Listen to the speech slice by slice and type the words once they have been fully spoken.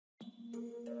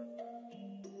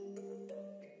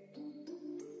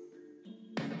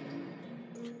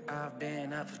I've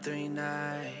been up for 3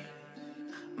 nights.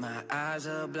 My eyes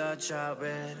are bloodshot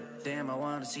red. Damn, I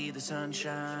wanna see the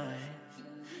sunshine.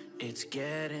 It's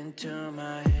getting to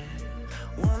my head.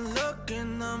 One look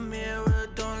in the mirror,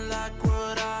 don't like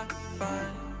what I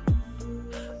find.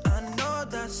 I know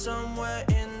that somewhere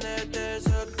in there there's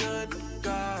a good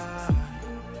guy,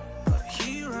 but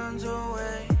he runs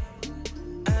away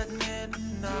at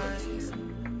midnight.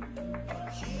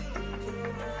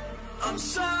 I'm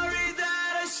sorry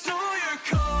that I stole your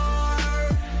car.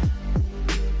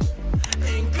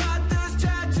 Ain't got those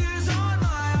tattoos on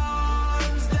my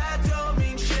arms that don't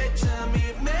mean shit to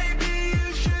me. Maybe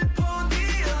you should pull the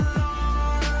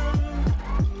alarm,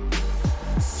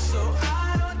 so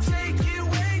I don't take it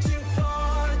way too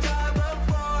far. Die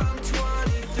before I'm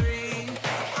 23.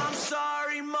 I'm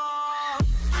sorry, Mom.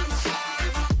 I'm sorry,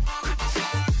 Mom.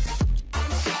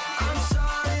 I'm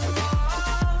sorry,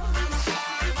 Mom.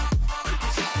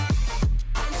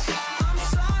 I'm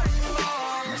sorry,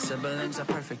 Mom. My siblings are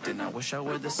perfect and I wish I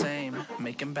were the same.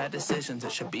 Making bad decisions,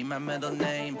 it should be my middle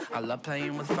name. I love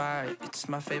playing with fire, it's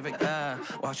my favorite.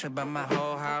 Watch me burn my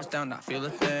whole house down, not feel a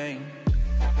thing.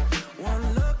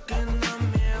 One look in the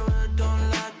mirror, don't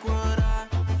like what I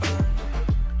find.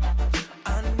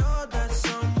 I know that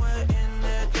somewhere in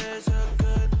there there's a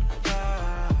good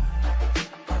guy,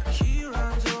 but he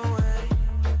runs away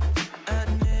at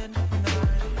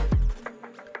midnight.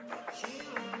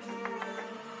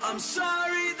 I'm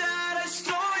sorry that I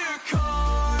stole your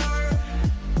car.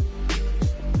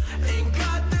 Ain't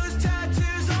got those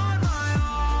tattoos on my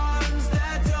arms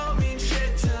that don't mean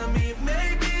shit to me.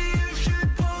 Maybe you should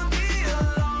pull the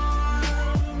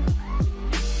alarm,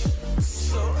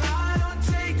 so I don't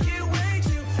take it way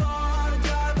too far.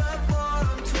 Die before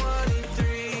I'm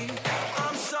 23.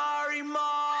 I'm sorry,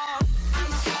 Mom.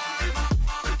 I'm sorry,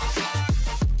 Mom.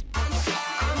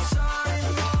 I'm sorry,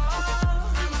 Mom.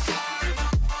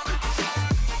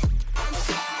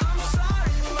 I'm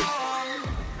sorry, Mom.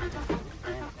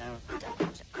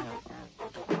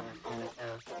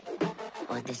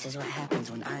 Or this is what happens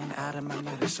when I'm out of my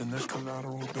medicine. There's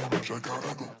collateral damage, I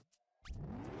gotta go.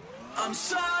 I'm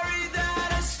sorry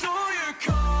that I stole your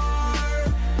car.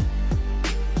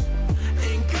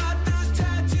 Ain't got those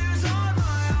tattoos on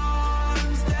my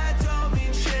arms that don't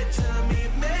mean shit to me.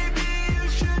 Maybe you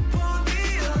should pull the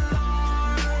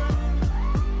alarm,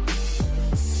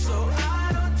 so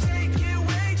I don't take it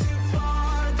way too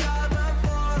far. Die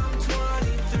before I'm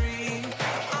 23.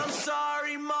 I'm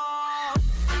sorry, Mom.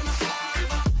 I'm sorry,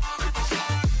 Mom.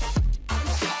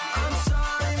 I'm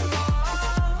sorry, Mom.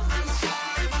 I'm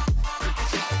sorry, Mom.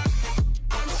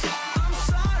 I'm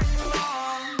sorry, Mom.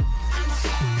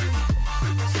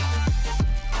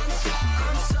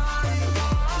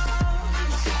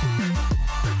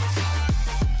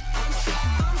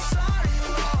 I'm sorry,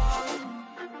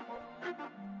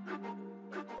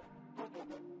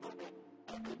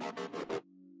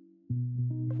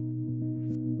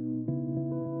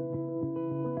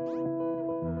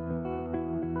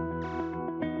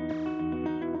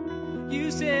 You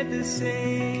said the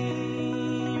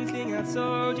same thing I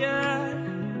told ya.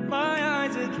 My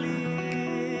eyes are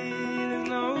clear, there's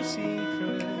no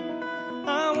secret.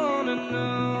 I wanna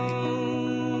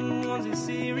know, was it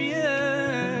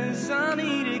serious? I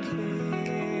need it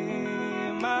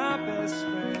clear, my best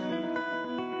friend.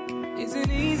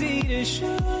 Isn't easy to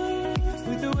show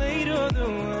with the weight of the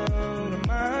world on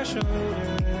my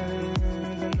shoulders.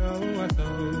 I know I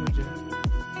told you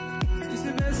it's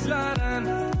the best light I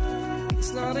know.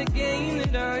 It's not a game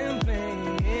that I am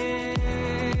playing.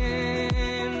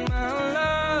 My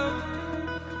love,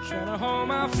 trying to hold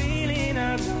my feeling,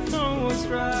 I don't know what's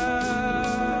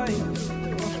right.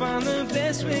 I'll find the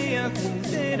best way, I think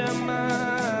that I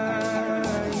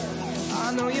might.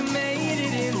 I know you made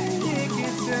it in the nick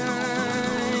of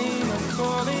time. I'm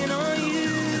calling on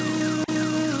you.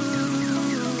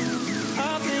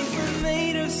 I think we're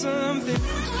made of something.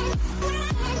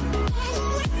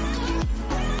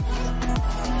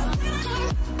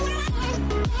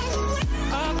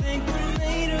 I think we're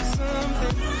made of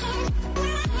something.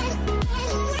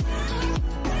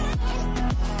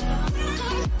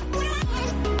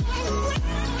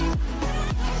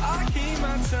 I keep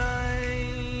my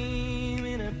time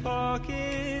in a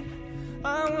pocket. I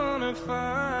wanna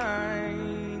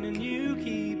find a new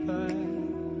keeper.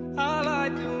 I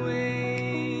like the way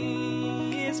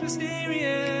it's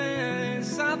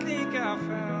mysterious. I think I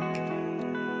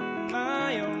found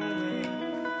my own way.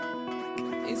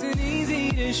 Isn't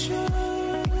easy to show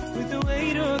with the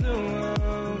weight of the world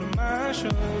on my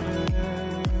shoulders.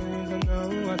 I know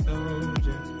I told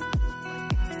you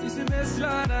just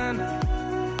lot I know.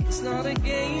 It's not a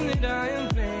game that I am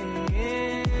playing.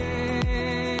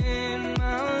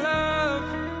 My love,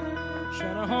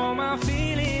 trying to hold my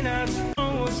feeling, I don't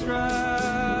know what's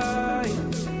right.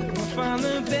 I'll find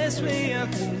the best way, I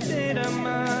think that I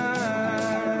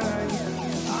might.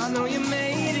 I know you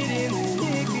made it in the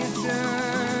nick of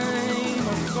time.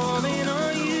 I'm calling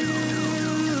on you.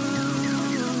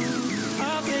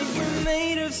 I think we're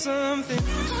made of something.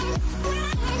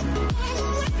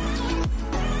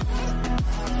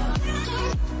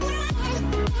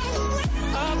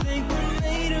 I think we're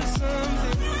made of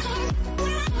something.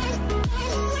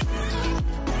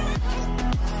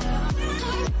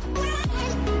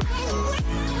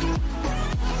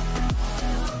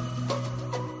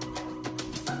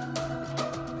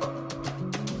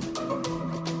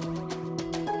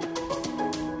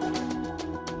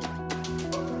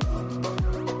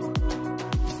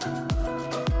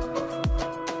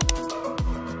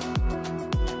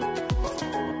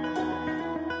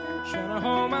 Trying to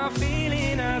hold my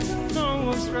feeling, I don't know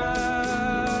what's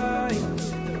right.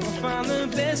 I'll find the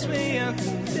best way, I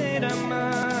think that I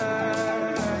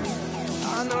might.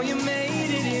 I know you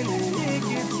made it in the nick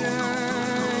of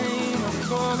time. I'm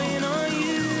calling on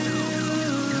you.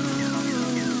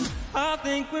 I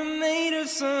think we're made of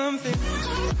something.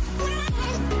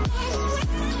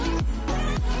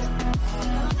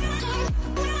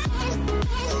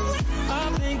 I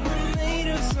think we're made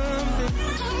of something.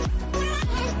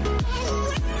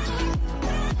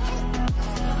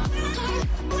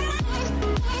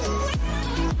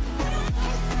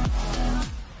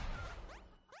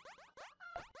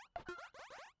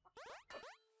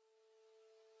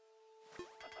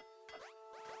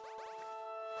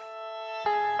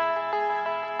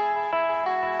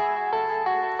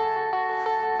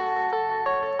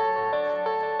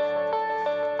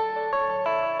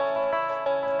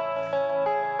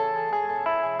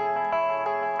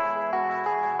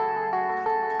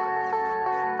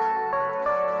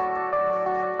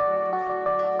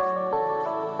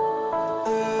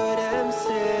 Heard them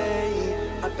say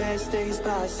our best days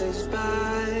pass us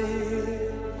by,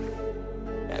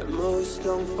 and most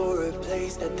long for a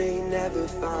place that they never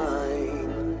find.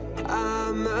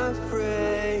 I'm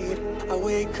afraid I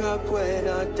wake up when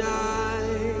I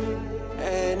die,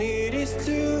 and it is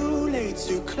too late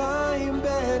to climb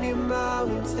any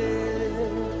mountain.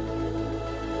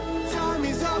 Time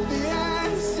is of the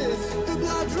essence, the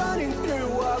blood running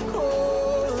through our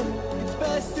core. It's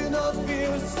best to not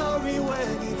feel sorry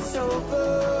when it's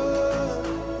over.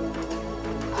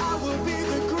 I will be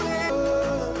the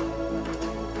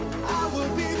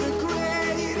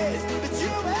greatest that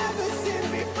you've ever seen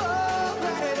before,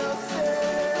 and I'll stay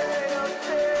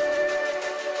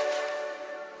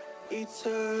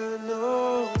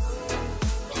eternal.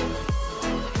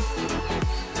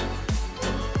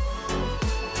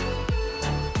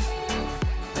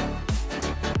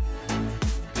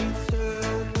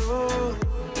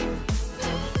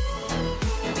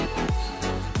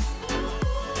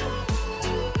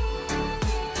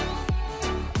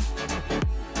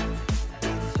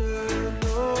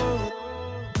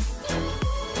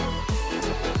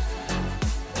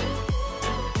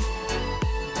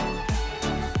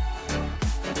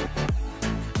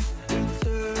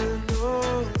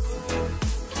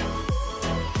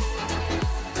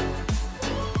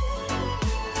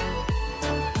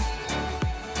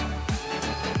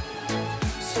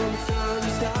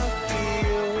 Sometimes I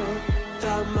feel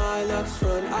that my luck's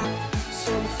run out.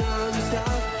 Sometimes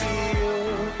I feel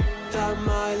that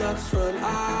my luck's run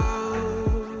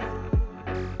out.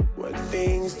 When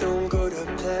things don't go to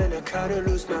plan, I kinda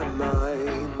lose my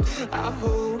mind. I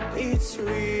hope it's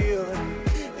real,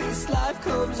 this life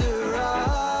comes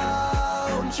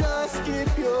around. Just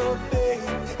keep your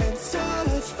faith and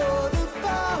search for the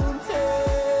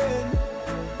fountain.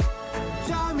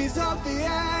 Time is of the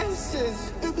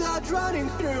essence, the blood running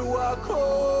through our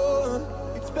core.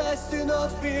 It's best to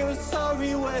not feel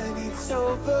sorry when it's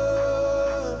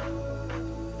over.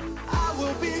 I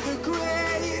will be the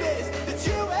greatest that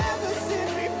you ever seen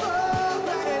before,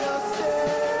 and I'll stay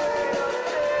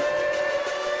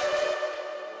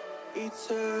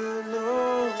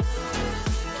eternal.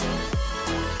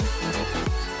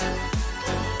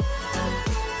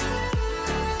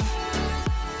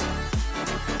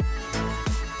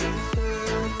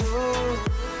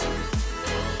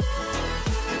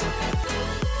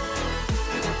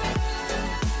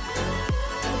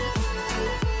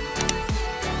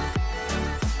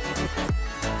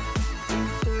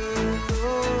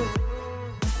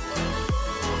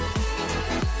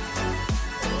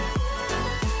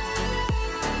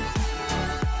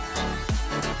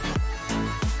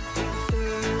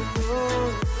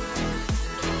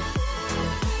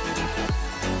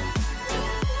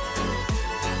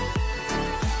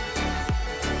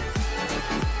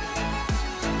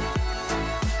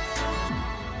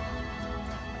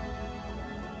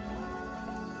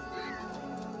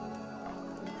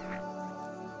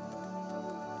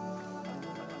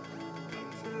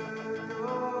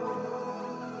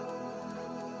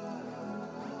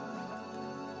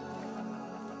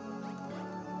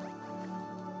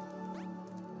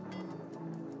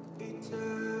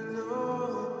 Whenever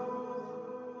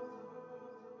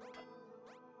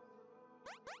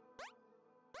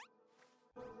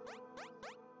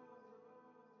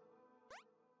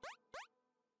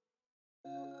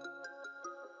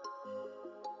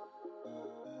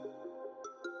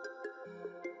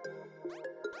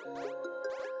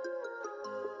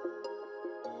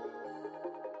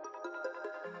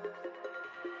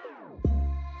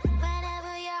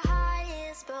your heart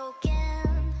is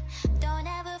broken, don't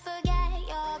ever forget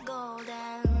you're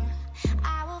golden.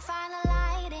 I will find the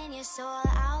light in your soul,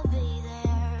 I'll be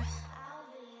there.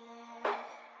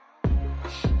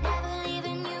 Never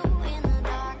leaving you in the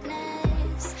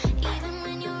darkness, even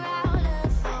when you're out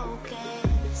of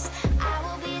focus. I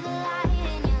will be the light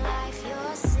in your life,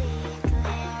 you'll see it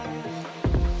clear.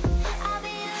 I'll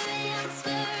be your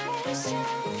inspiration,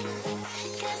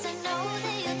 'cause I know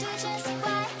that you'll do just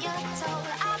what you're told.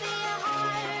 I'll be your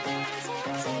heart and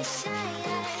temptation,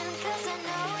 'cause I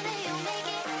know that you'll make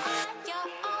it on your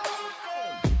own.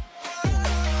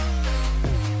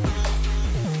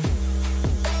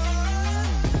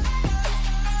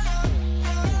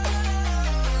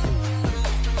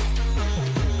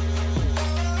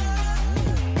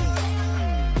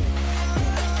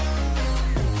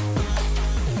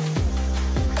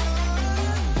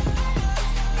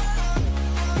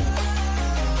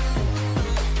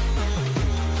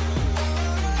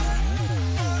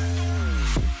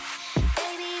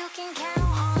 Baby, you can count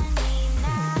on me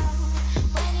now.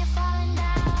 When you're falling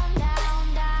down, down,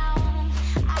 down,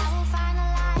 I will find the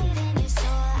light in your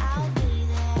soul, I'll be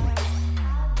there.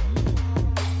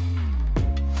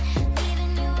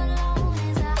 Leaving you alone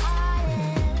is the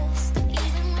hardest,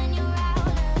 even when you're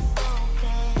out of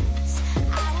focus.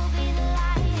 I will be the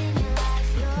light in your life,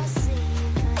 you'll see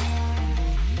it clear.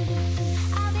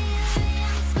 I'll be your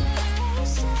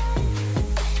inspiration,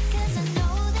 'cause I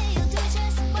know that you'll do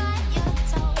just what you're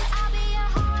told. I'll be your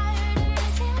heart and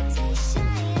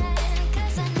temptation,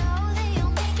 'cause I know that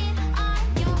you'll make it on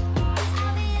your own.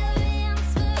 I'll be your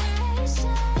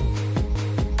inspiration,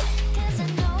 'cause I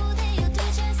know that you'll do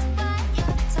just what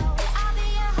you're told. I'll be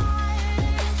your heart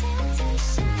and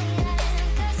temptation,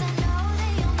 'cause I know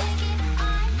that you'll make it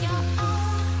on your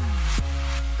own.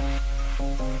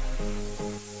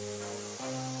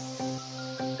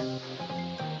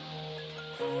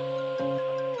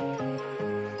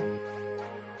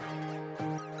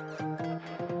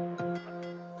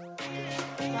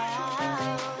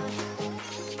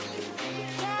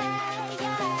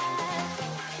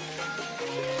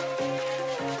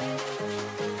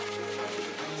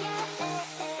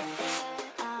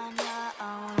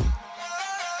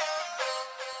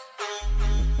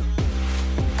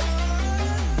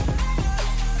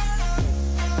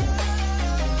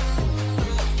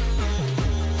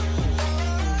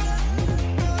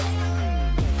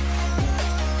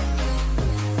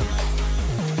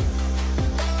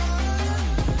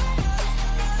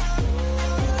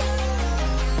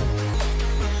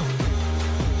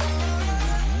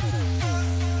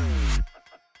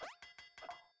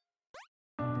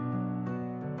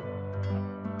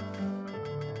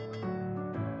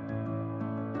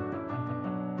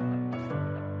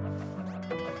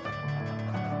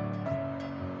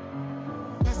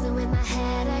 Messing with my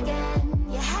head again.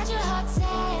 You had your heart set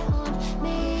on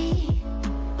me,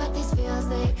 but these feels,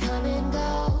 they come and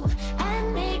go,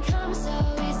 and they come so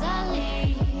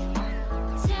easily.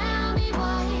 Tell me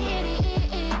what it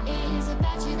is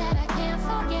about you that I can't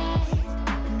forget,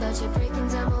 but you're breaking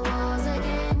down my walls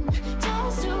again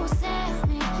just to set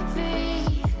me free.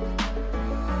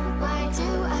 Why do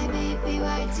I, baby,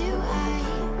 why do I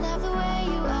love the way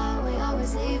you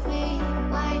always leave me?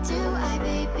 Why do I,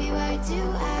 baby, why do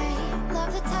I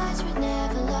love the touch but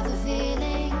never love the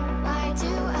feeling? Why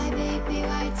do I, baby,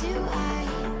 why do I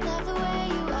love the way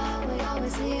you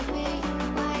always leave me?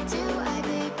 Why do I,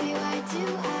 baby, why do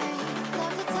I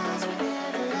love the touch but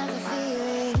never love the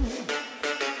feeling?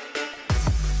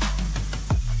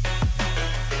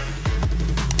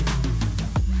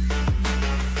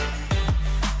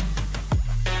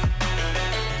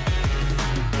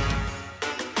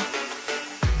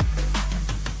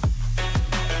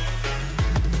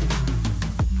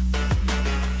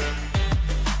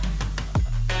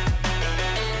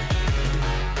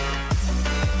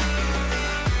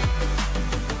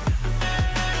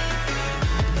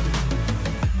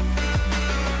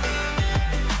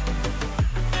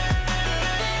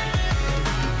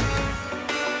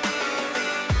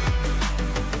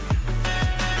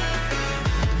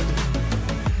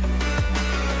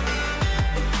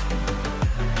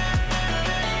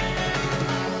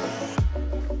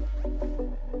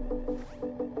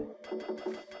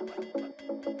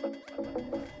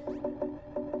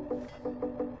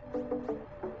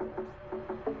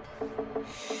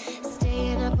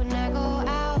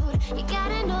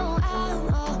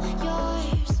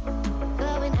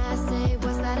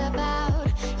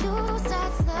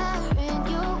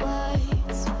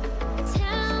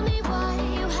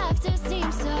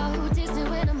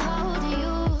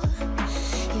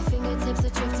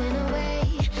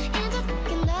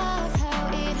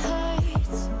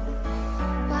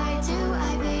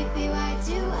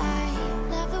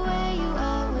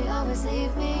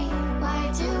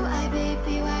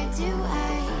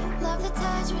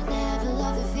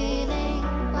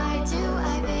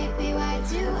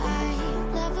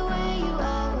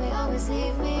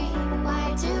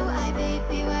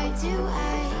 do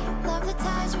I love the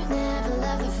touch but never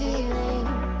love the feeling?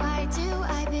 Why do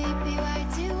I, baby, why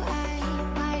do I?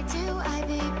 Why do I,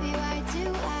 baby, why do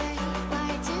I? Why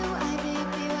do I,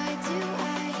 baby, why do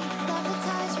I love the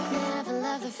touch but never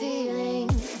love the feeling?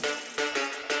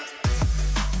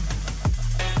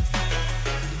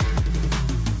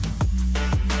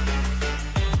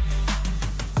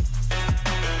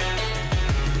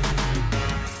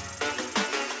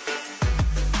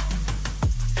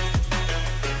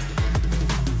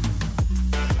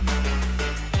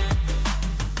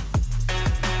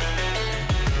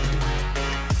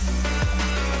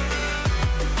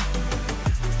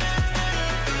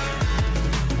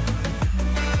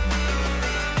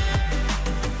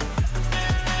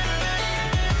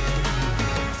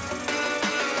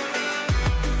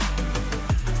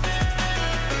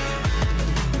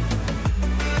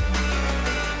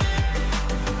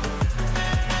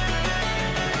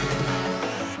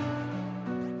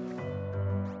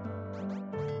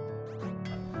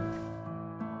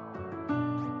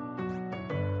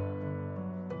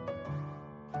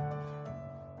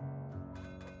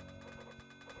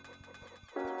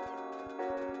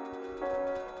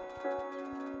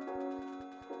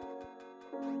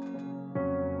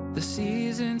 The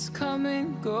seasons come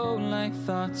and go like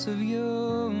thoughts of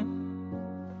you.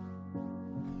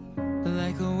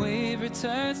 Like a wave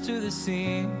returns to the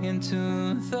sea,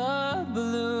 into the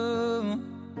blue.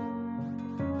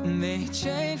 They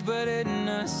change but in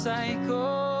a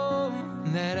cycle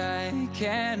that I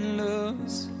can't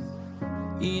lose.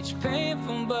 Each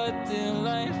painful but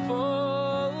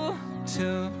delightful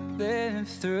to live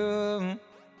through.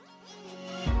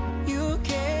 You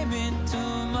came into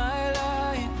my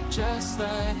life just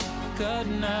like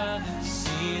another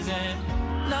season.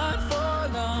 Not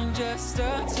for long, just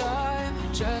a time,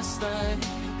 just like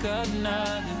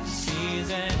another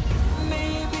season.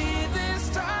 Maybe this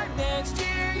time next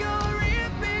year you'll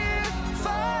reappear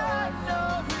for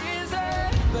no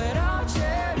reason, but I'll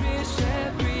cherish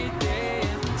every day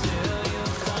until you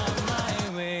come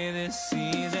my way this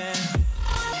season.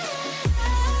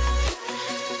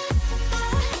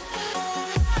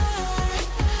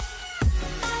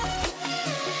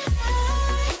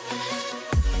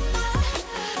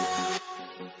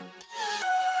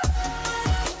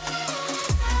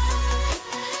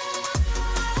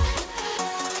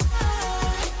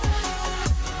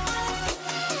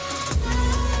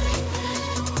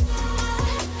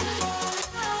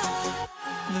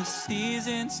 The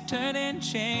seasons turn and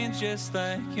change just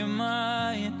like your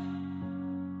mind.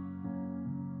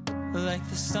 Like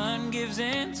the sun gives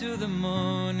into the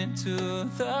moon, into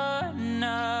the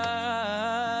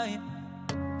night.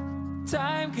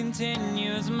 Time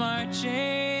continues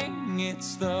marching, it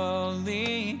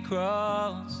slowly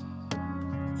crawls.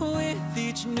 With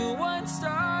each new one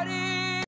starts